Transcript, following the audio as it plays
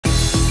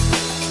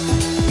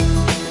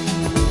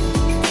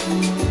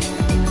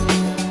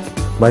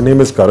My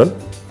name is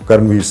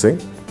Karanveer Singh.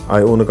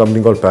 I own a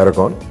company called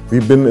Paragon.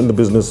 We've been in the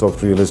business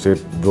of real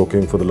estate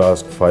broking for the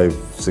last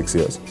 5-6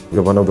 years. We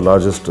are one of the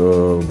largest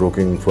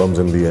broking firms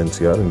in the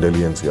NCR, in Delhi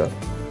NCR.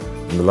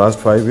 In the last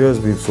 5 years,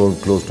 we've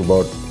sold close to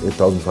about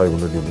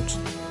 8,500 units.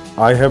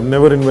 I have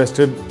never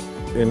invested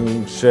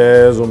in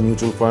shares or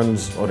mutual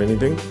funds or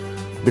anything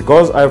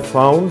because I've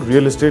found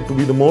real estate to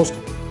be the most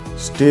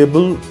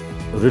stable,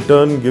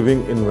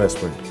 return-giving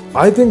investment.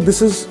 I think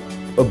this is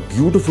a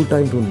beautiful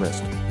time to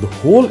invest. The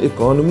whole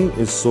economy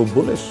is so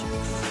bullish.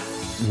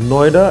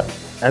 Noida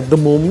at the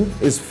moment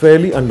is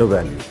fairly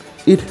undervalued.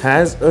 It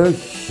has a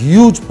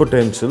huge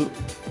potential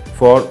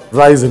for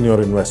rise in your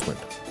investment.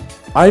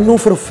 I know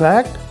for a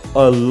fact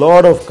a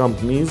lot of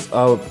companies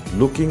are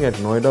looking at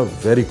Noida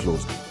very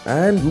closely,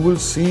 and you will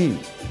see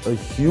a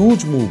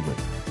huge movement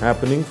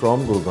happening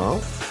from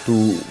Gurgaon to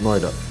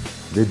Noida.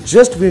 They're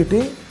just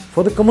waiting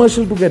for the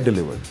commercial to get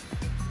delivered.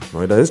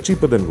 Noida is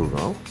cheaper than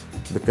Gurgaon.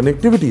 The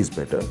connectivity is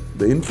better,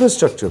 the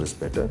infrastructure is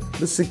better,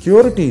 the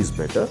security is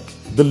better,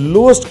 the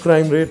lowest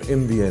crime rate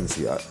in the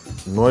NCR.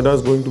 Noida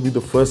is going to be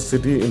the first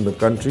city in the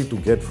country to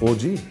get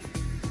 4G.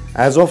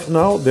 As of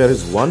now, there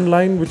is one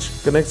line which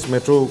connects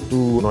metro to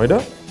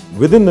Noida.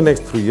 Within the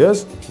next 3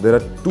 years, there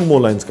are 2 more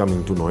lines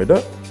coming to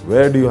Noida.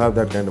 Where do you have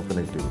that kind of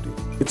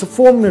connectivity? It's a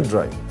 4-minute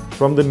drive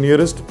from the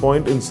nearest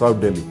point in South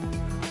Delhi.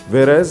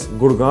 Whereas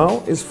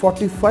Gurgaon is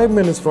 45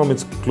 minutes from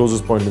its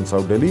closest point in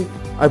South Delhi.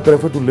 I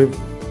prefer to live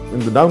in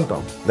the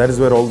downtown. That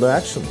is where all the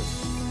action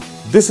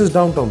is. This is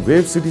downtown.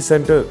 Wave City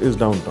Center is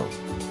downtown.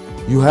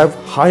 You have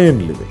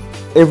high-end living.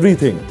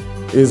 Everything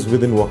is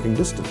within walking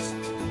distance.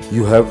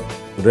 You have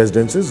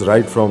residences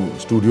right from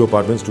studio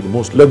apartments to the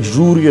most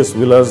luxurious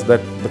villas that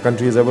the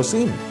country has ever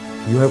seen.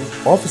 You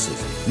have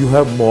offices. You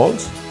have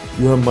malls.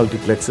 You have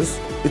multiplexes.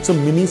 It's a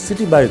mini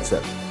city by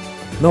itself.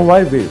 Now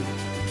why Wave?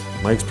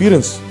 My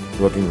experience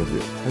working with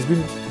Wave has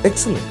been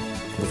excellent.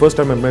 The first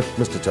time I met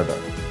Mr. Chadha,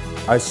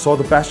 I saw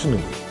the passion in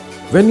him.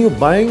 When you're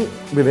buying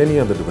with any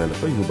other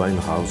developer, you're buying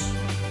a house.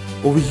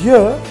 Over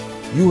here,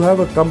 you have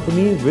a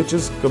company which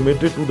is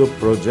committed to the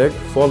project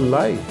for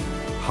life.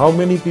 How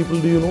many people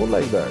do you know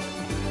like that?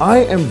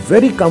 I am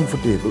very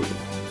comfortable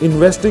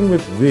investing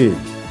with Wave.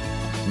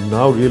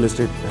 Now real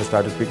estate has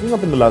started picking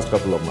up in the last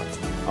couple of months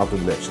after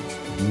the elections.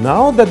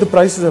 Now that the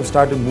prices have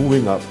started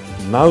moving up,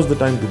 now's the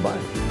time to buy.